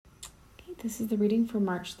This is the reading for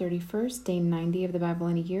March 31st, day 90 of the Bible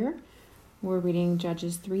in a year. We're reading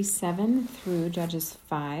Judges 3:7 through Judges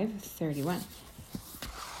 5:31.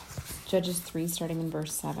 Judges 3, starting in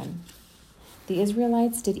verse 7. The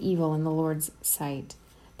Israelites did evil in the Lord's sight.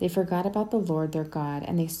 They forgot about the Lord their God,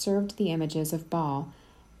 and they served the images of Baal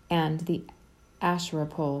and the Asherah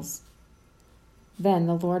poles. Then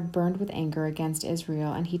the Lord burned with anger against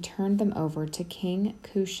Israel, and he turned them over to King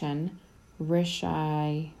Cushan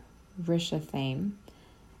Rishathaim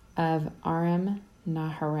of Aram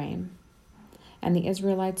Naharaim. And the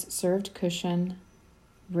Israelites served Cushan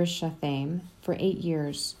Rishathaim for 8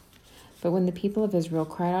 years. But when the people of Israel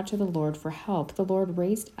cried out to the Lord for help, the Lord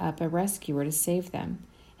raised up a rescuer to save them.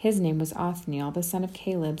 His name was Othniel, the son of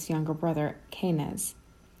Caleb's younger brother, Kenaz.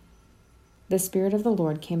 The Spirit of the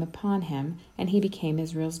Lord came upon him, and he became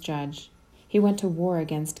Israel's judge. He went to war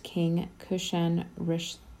against King Cushan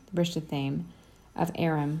Rishathaim of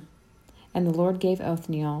Aram, and the Lord gave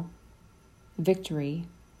Othniel victory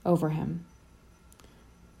over him.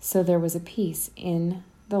 So there was a peace in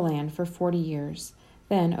the land for 40 years.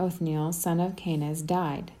 Then Othniel, son of Kenaz,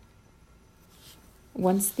 died.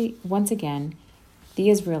 Once again, the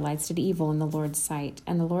Israelites did evil in the Lord's sight,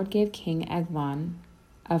 and the Lord gave King Eglon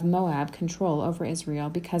of Moab control over Israel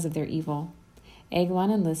because of their evil.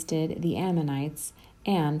 Eglon enlisted the Ammonites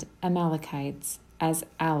and Amalekites as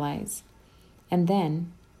allies, and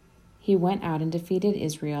then he went out and defeated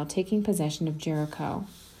Israel, taking possession of Jericho,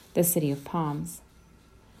 the city of palms.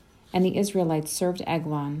 And the Israelites served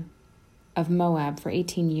Eglon of Moab for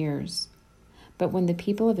 18 years. But when the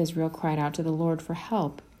people of Israel cried out to the Lord for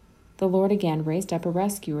help, the Lord again raised up a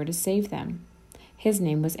rescuer to save them. His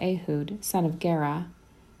name was Ehud, son of Gera,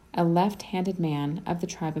 a left-handed man of the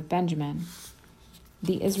tribe of Benjamin.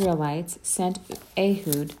 The Israelites sent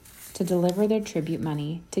Ehud to deliver their tribute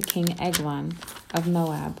money to King Eglon of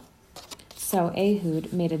Moab. So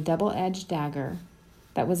Ehud made a double-edged dagger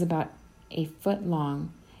that was about 1 foot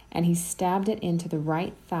long, and he stabbed it into the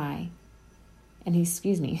right thigh. That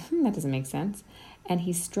doesn't make sense. And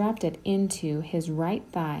he strapped it into his right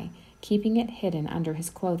thigh, keeping it hidden under his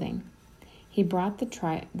clothing. He brought the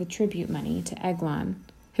tribute money to Eglon,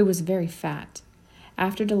 who was very fat.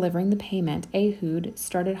 After delivering the payment, Ehud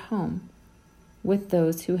started home with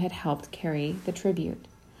those who had helped carry the tribute.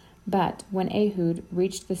 But when Ehud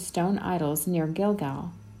reached the stone idols near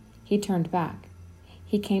Gilgal, he turned back.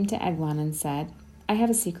 He came to Eglon and said, "I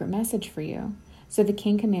have a secret message for you." So the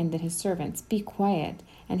king commanded his servants, "Be quiet,"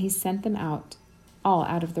 and he sent them all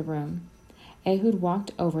out of the room. Ehud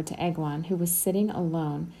walked over to Eglon, who was sitting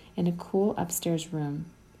alone in a cool upstairs room.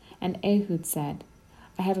 And Ehud said,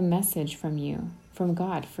 "I have a message from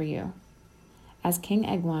God for you." As King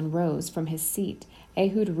Eglon rose from his seat,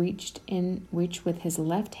 Ehud reached with his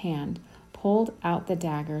left hand, pulled out the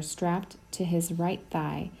dagger strapped to his right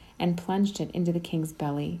thigh, and plunged it into the king's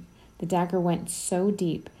belly. The dagger went so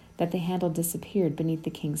deep that the handle disappeared beneath the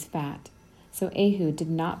king's fat. So Ehud did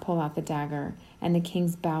not pull out the dagger, and the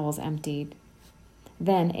king's bowels emptied.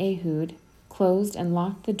 Then Ehud closed and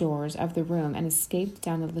locked the doors of the room and escaped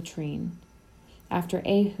down the latrine. After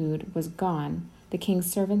Ehud was gone, the king's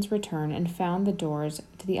servants returned and found the doors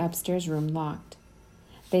to the upstairs room locked.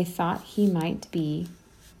 They thought he might be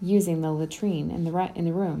using the latrine in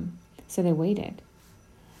the room, so they waited.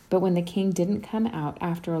 But when the king didn't come out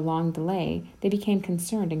after a long delay, they became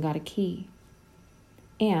concerned and got a key.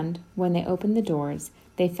 And when they opened the doors,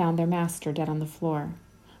 they found their master dead on the floor.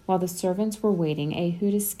 While the servants were waiting,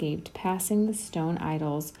 Ehud escaped, passing the stone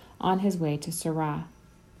idols on his way to Serah.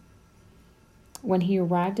 When he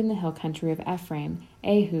arrived in the hill country of Ephraim,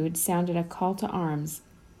 Ehud sounded a call to arms.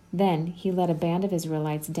 Then he led a band of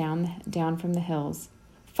Israelites down from the hills.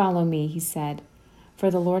 "Follow me," he said,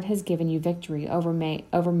 "for the Lord has given you victory over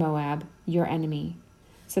Moab, your enemy."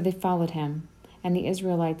 So they followed him, and the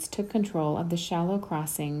Israelites took control of the shallow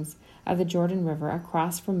crossings of the Jordan River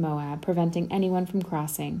across from Moab, preventing anyone from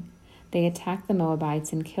crossing. They attacked the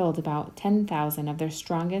Moabites and killed about 10,000 of their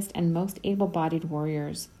strongest and most able-bodied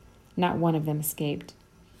warriors. Not one of them escaped.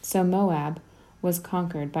 So Moab was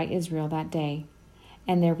conquered by Israel that day,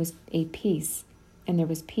 and there was peace in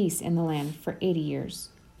the land for 80 years.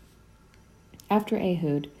 After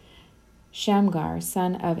Ehud, Shamgar,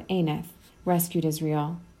 son of Anath, rescued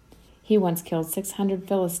Israel. He once killed 600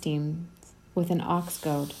 Philistines with an ox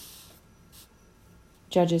goad.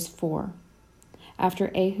 Judges 4. After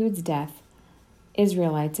Ehud's death,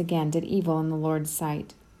 Israelites again did evil in the Lord's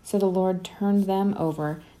sight. So the Lord turned them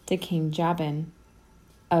over to King Jabin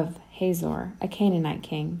of Hazor, a Canaanite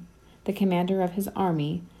king. The commander of his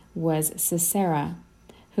army was Sisera,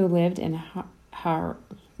 who lived in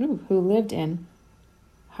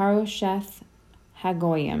Harosheth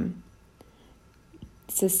Hagoyim.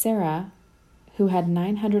 Sisera, who had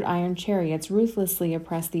 900 iron chariots, ruthlessly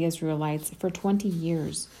oppressed the Israelites for 20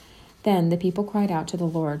 years. Then the people cried out to the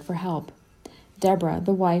Lord for help. Deborah,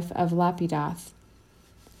 the wife of Lapidoth,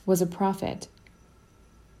 was a prophet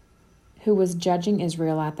who was judging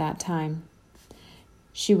Israel at that time.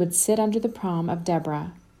 She would sit under the palm of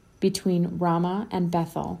Deborah between Ramah and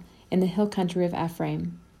Bethel in the hill country of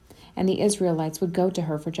Ephraim, and the Israelites would go to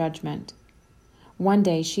her for judgment. One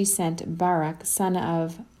day she sent Barak, son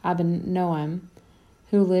of Abinoam,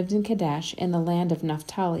 who lived in Kadesh in the land of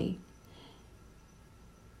Naphtali.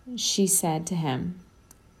 She said to him,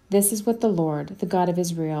 "This is what the Lord, the God of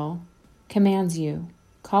Israel, commands you.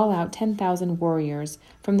 Call out 10,000 warriors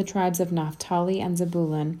from the tribes of Naphtali and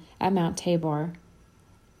Zebulun at Mount Tabor,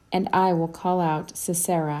 and I will call out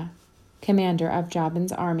Sisera, commander of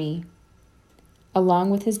Jabin's army,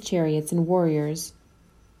 along with his chariots and warriors,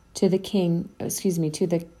 to the Kishon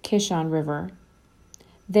River.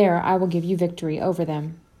 There I will give you victory over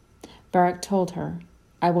them." Barak told her,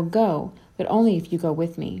 "I will go, but only if you go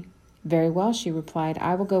with me." "Very well," she replied,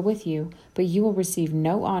 "I will go with you, but you will receive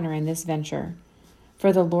no honor in this venture.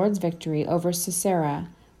 For the Lord's victory over Sisera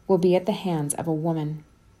will be at the hands of a woman."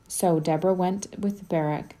 So Deborah went with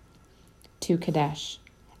Barak to Kadesh.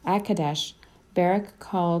 At Kadesh, Barak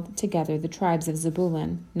called together the tribes of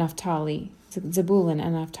Zebulun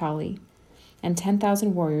and Naphtali, and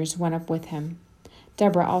 10,000 warriors went up with him.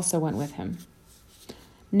 Deborah also went with him.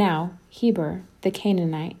 Now Heber the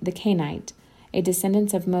Canaanite, a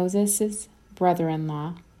descendant of Moses'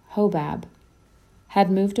 brother-in-law, Hobab, had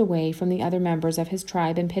moved away from the other members of his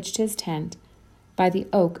tribe and pitched his tent by the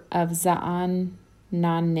oak of Zaananim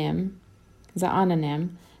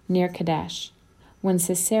near Kadesh. When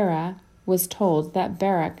Sisera was told that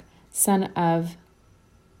Barak, son of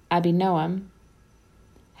Abinoam,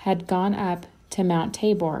 had gone up to Mount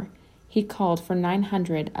Tabor, he called for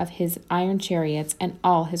 900 of his iron chariots and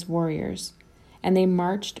all his warriors, and they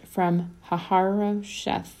marched from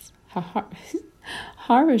Harosheth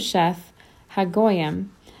Hagoyim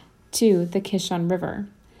to the Kishon River.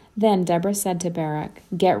 Then Deborah said to Barak,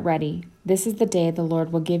 "Get ready. This is the day the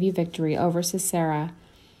Lord will give you victory over Sisera,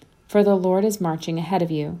 for the Lord is marching ahead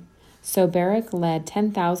of you." So Barak led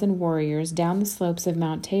 10,000 warriors down the slopes of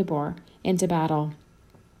Mount Tabor into battle.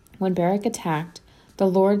 When Barak attacked, the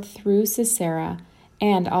Lord threw Sisera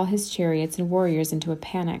and all his chariots and warriors into a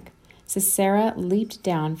panic. Sisera leaped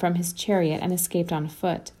down from his chariot and escaped on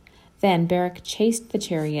foot. Then Barak chased the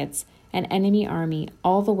chariots and enemy army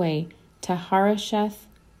all the way to Harosheth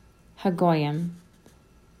Hagoyim,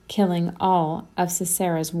 killing all of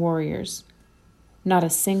Sisera's warriors. Not a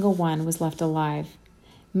single one was left alive.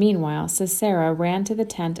 Meanwhile, Sisera ran to the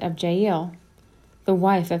tent of Jael, the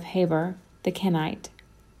wife of Heber the Kenite.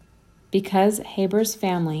 Because Heber's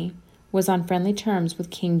family was on friendly terms with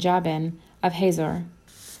King Jabin of Hazor,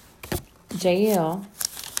 Jael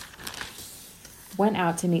went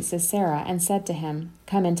out to meet Sisera and said to him,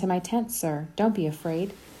 "Come into my tent, sir. Don't be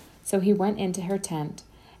afraid." So he went into her tent,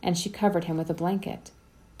 and she covered him with a blanket.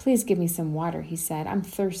 "Please give me some water," he said. "I'm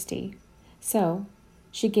thirsty." So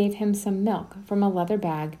she gave him some milk from a leather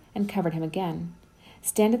bag and covered him again.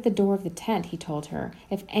 "Stand at the door of the tent," he told her.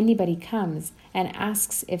 "If anybody comes and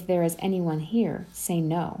asks if there is anyone here, say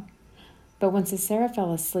no." But when Sisera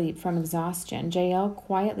fell asleep from exhaustion, Jael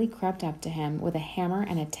quietly crept up to him with a hammer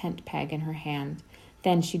and a tent peg in her hand.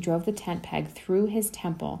 Then she drove the tent peg through his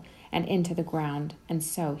temple and into the ground, and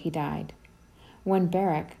so he died. When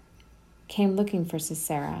Barak came looking for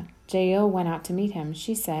Sisera, Jael went out to meet him.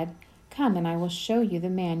 She said, "Come, and I will show you the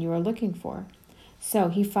man you are looking for." So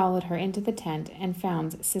he followed her into the tent and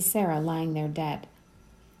found Sisera lying there dead,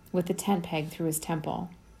 with the tent peg through his temple.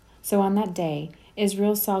 So on that day,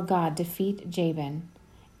 Israel saw God defeat Jabin,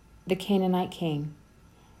 the Canaanite king,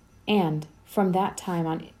 and from that time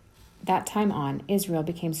on, Israel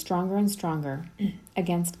became stronger and stronger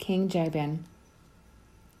against King Jabin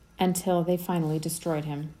until they finally destroyed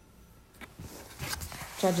him.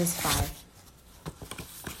 Judges 5.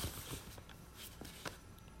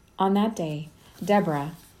 On that day,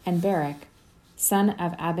 Deborah and Barak, son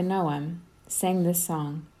of Abinoam, sang this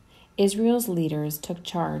song. Israel's leaders took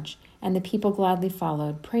charge, and the people gladly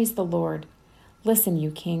followed. Praise the Lord. Listen, you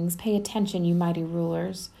kings, pay attention, you mighty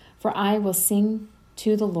rulers, for I will sing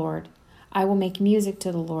to the Lord. I will make music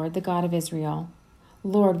to the Lord, the God of Israel.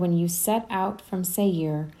 Lord, when you set out from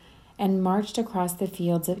Seir and marched across the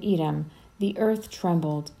fields of Edom, the earth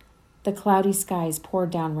trembled, the cloudy skies poured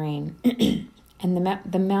down rain, and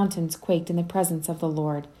the mountains quaked in the presence of the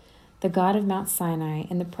Lord, the God of Mount Sinai,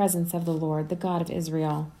 in the presence of the Lord, the God of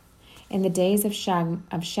Israel. in the days of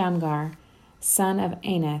Shamgar, son of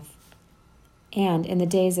Anath, and in the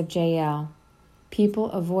days of Jael,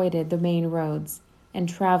 people avoided the main roads, and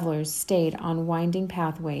travelers stayed on winding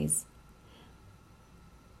pathways.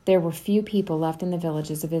 There were few people left in the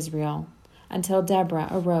villages of Israel, until Deborah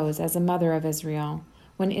arose as a mother of Israel.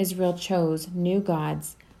 When Israel chose new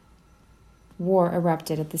gods, war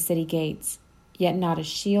erupted at the city gates, yet not a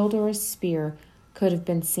shield or a spear could have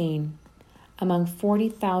been seen among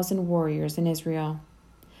 40,000 warriors in Israel.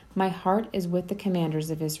 My heart is with the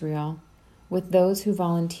commanders of Israel, with those who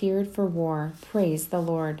volunteered for war. Praise the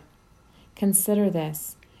Lord. Consider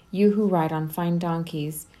this, you who ride on fine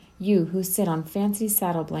donkeys, you who sit on fancy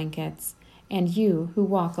saddle blankets, and you who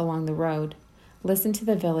walk along the road. Listen to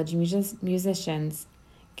the village musicians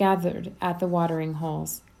gathered at the watering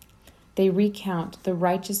holes. They recount the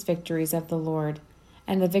righteous victories of the Lord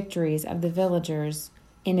and the victories of the villagers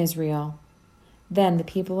in Israel. Then the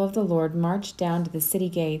people of the Lord marched down to the city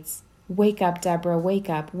gates. Wake up, Deborah, wake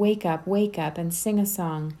up, wake up, wake up, and sing a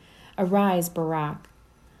song. Arise, Barak.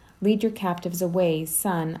 Lead your captives away,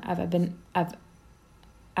 son of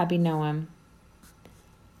Abinoam.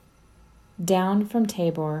 Down from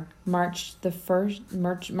Tabor marched the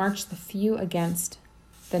few against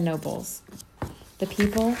the nobles. The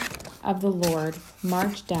people of the Lord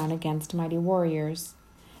marched down against mighty warriors.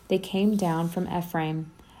 They came down from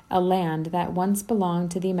Ephraim, a land that once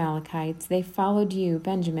belonged to the Amalekites. They followed you,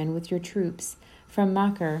 Benjamin, with your troops. From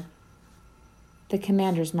Machir, the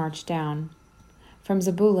commanders marched down. From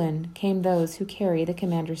Zebulun came those who carry the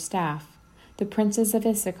commander's staff. The princes of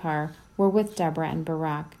Issachar were with Deborah and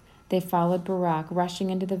Barak. They followed Barak, rushing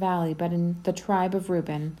into the valley, but in the tribe of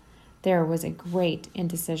Reuben there was a great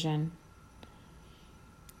indecision.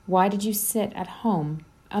 Why did you sit at home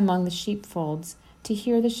among the sheepfolds to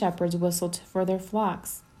hear the shepherds whistle for their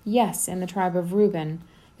flocks? Yes, in the tribe of Reuben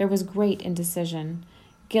there was great indecision.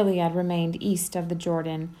 Gilead remained east of the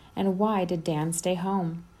Jordan, and why did Dan stay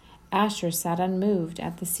home? Asher sat unmoved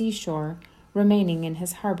at the seashore, remaining in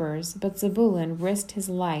his harbors, but Zebulun risked his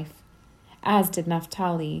life, as did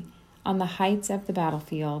Naphtali, on the heights of the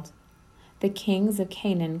battlefield. The kings of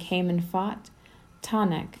Canaan came and fought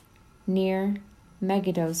Taanach near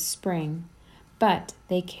Megiddow's spring, but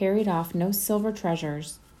they carried off no silver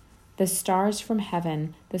treasures. The stars from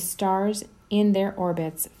heaven, the stars in their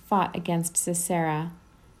orbits, fought against Sisera.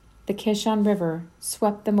 The Kishon River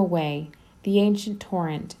swept them away, the ancient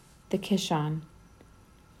torrent, the Kishon.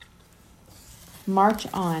 March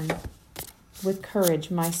on with courage,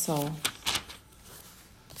 my soul.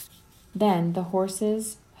 Then the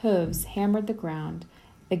horses' hooves hammered the ground,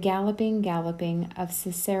 the galloping of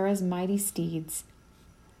Sisera's mighty steeds.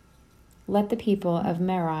 Let the people of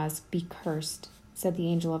Meroz be cursed, said the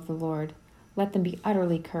angel of the Lord. Let them be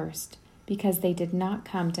utterly cursed, because they did not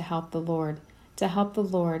come to help the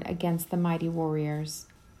Lord against the mighty warriors.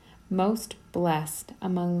 Most blessed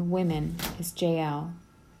among women is Jael,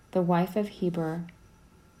 the wife of Heber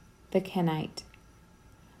the Kenite.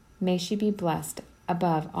 May she be blessed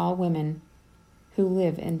above all women who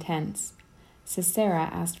live in tents. Sisera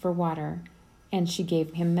asked for water, and she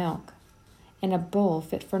gave him milk. In a bowl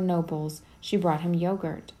fit for nobles, she brought him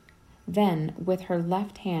yogurt. Then, with her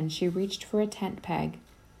left hand, she reached for a tent peg,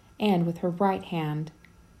 and with her right hand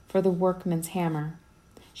for the workman's hammer.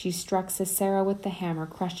 She struck Sisera with the hammer,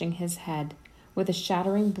 crushing his head. With a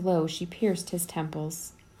shattering blow, she pierced his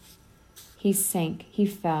temples. He sank, he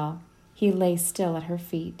fell, he lay still at her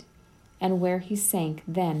feet, and where he sank,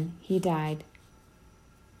 then he died.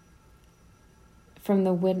 From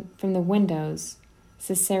the windows,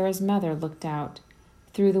 Sisera's mother looked out.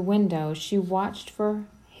 Through the window, she watched for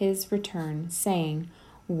his return, saying,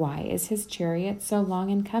 "Why is his chariot so long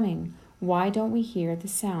in coming? Why don't we hear the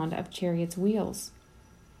sound of chariots' wheels?"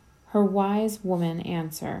 Her wise woman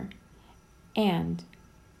answer, and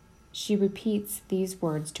she repeats these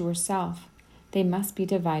words to herself. They must be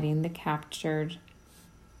dividing the captured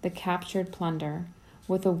plunder,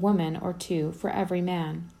 with a woman or two for every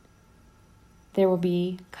man. There will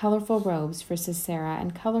be colorful robes for Sisera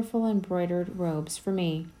and colorful embroidered robes for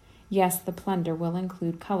me. Yes, the plunder will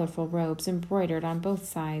include colorful robes embroidered on both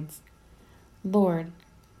sides. Lord,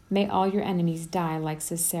 may all your enemies die like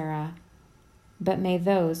Sisera, but may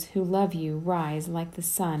those who love you rise like the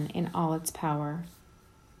sun in all its power.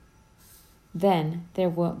 Then there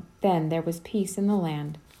was peace in the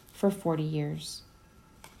land for 40 years.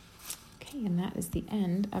 Okay, and that is the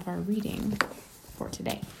end of our reading for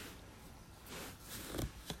today.